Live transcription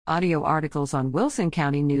Audio articles on Wilson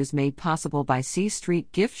County News made possible by C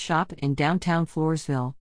Street Gift Shop in downtown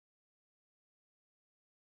Floresville.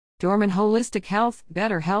 Dorman Wholistic Health,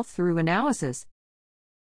 better health through analysis.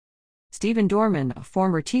 Stephen Dorman, a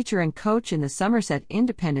former teacher and coach in the Somerset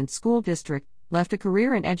Independent School District, left a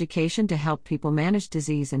career in education to help people manage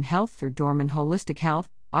disease and health through Dorman Wholistic Health,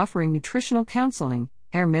 offering nutritional counseling,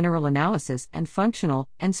 hair mineral analysis, and functional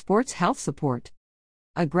and sports health support.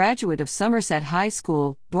 A graduate of Somerset High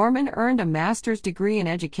School, Dorman earned a master's degree in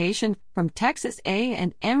education from Texas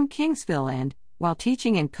A&M Kingsville and, while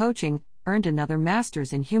teaching and coaching, earned another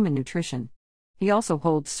master's in human nutrition. He also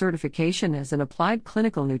holds certification as an applied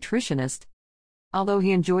clinical nutritionist. Although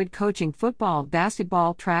he enjoyed coaching football,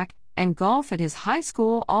 basketball, track, and golf at his high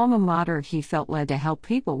school alma mater, he felt led to help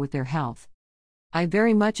people with their health. "I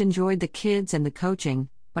very much enjoyed the kids and the coaching,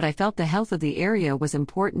 but I felt the health of the area was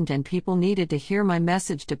important and people needed to hear my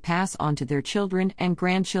message to pass on to their children and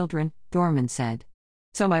grandchildren," Dorman said.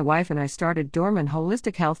 "So my wife and I started Dorman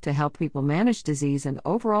Wholistic Health to help people manage disease and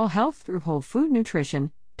overall health through whole food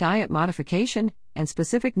nutrition, diet modification, and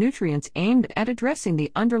specific nutrients aimed at addressing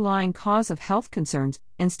the underlying cause of health concerns,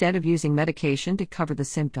 instead of using medication to cover the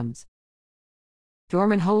symptoms."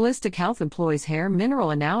 Dorman Wholistic Health employs hair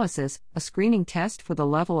mineral analysis, a screening test for the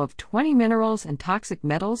level of 20 minerals and toxic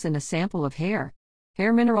metals in a sample of hair.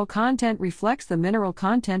 Hair mineral content reflects the mineral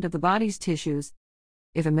content of the body's tissues.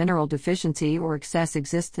 If a mineral deficiency or excess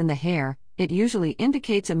exists in the hair, it usually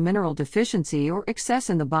indicates a mineral deficiency or excess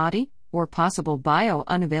in the body, or possible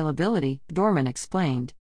bio-unavailability, Dorman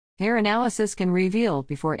explained. Hair analysis can reveal,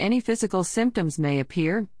 before any physical symptoms may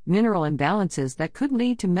appear, mineral imbalances that could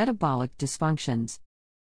lead to metabolic dysfunctions.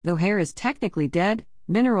 Though hair is technically dead,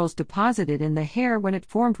 minerals deposited in the hair when it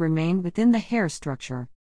formed remain within the hair structure.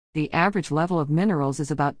 The average level of minerals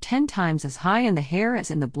is about 10 times as high in the hair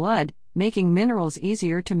as in the blood, making minerals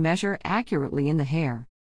easier to measure accurately in the hair.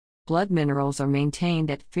 Blood minerals are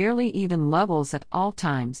maintained at fairly even levels at all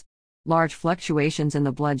times. Large fluctuations in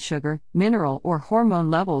the blood sugar, mineral, or hormone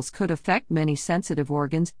levels could affect many sensitive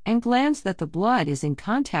organs and glands that the blood is in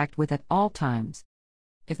contact with at all times.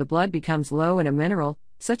 If the blood becomes low in a mineral,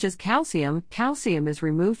 such as calcium, calcium is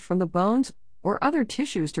removed from the bones or other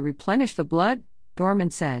tissues to replenish the blood, Dorman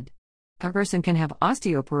said. A person can have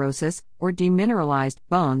osteoporosis or demineralized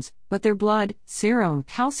bones, but their blood serum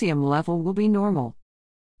calcium level will be normal.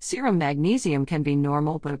 Serum magnesium can be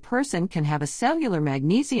normal, but a person can have a cellular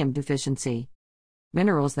magnesium deficiency.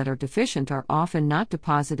 Minerals that are deficient are often not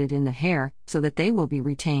deposited in the hair, so that they will be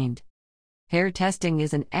retained. Hair testing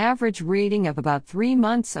is an average reading of about 3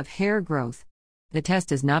 months of hair growth. The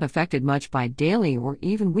test is not affected much by daily or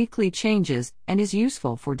even weekly changes and is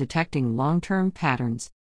useful for detecting long-term patterns.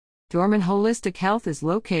 Dorman Wholistic Health is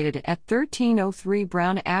located at 1303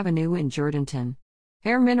 Brown Avenue in Jourdanton.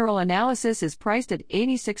 Hair mineral analysis is priced at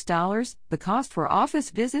 $86. The cost for office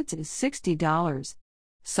visits is $60.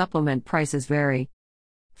 Supplement prices vary.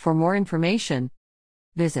 For more information,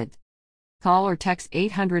 visit. Call or text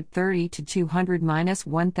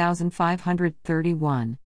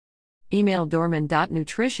 830-200-1531. Email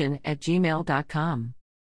dorman.nutrition@gmail.com.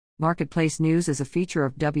 Marketplace News is a feature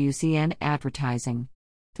of WCN Advertising.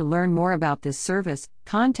 To learn more about this service,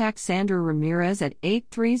 contact Sandra Ramirez at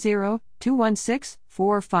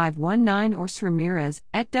 830-216-4519 or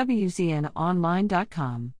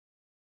sramirez@wcnonline.com.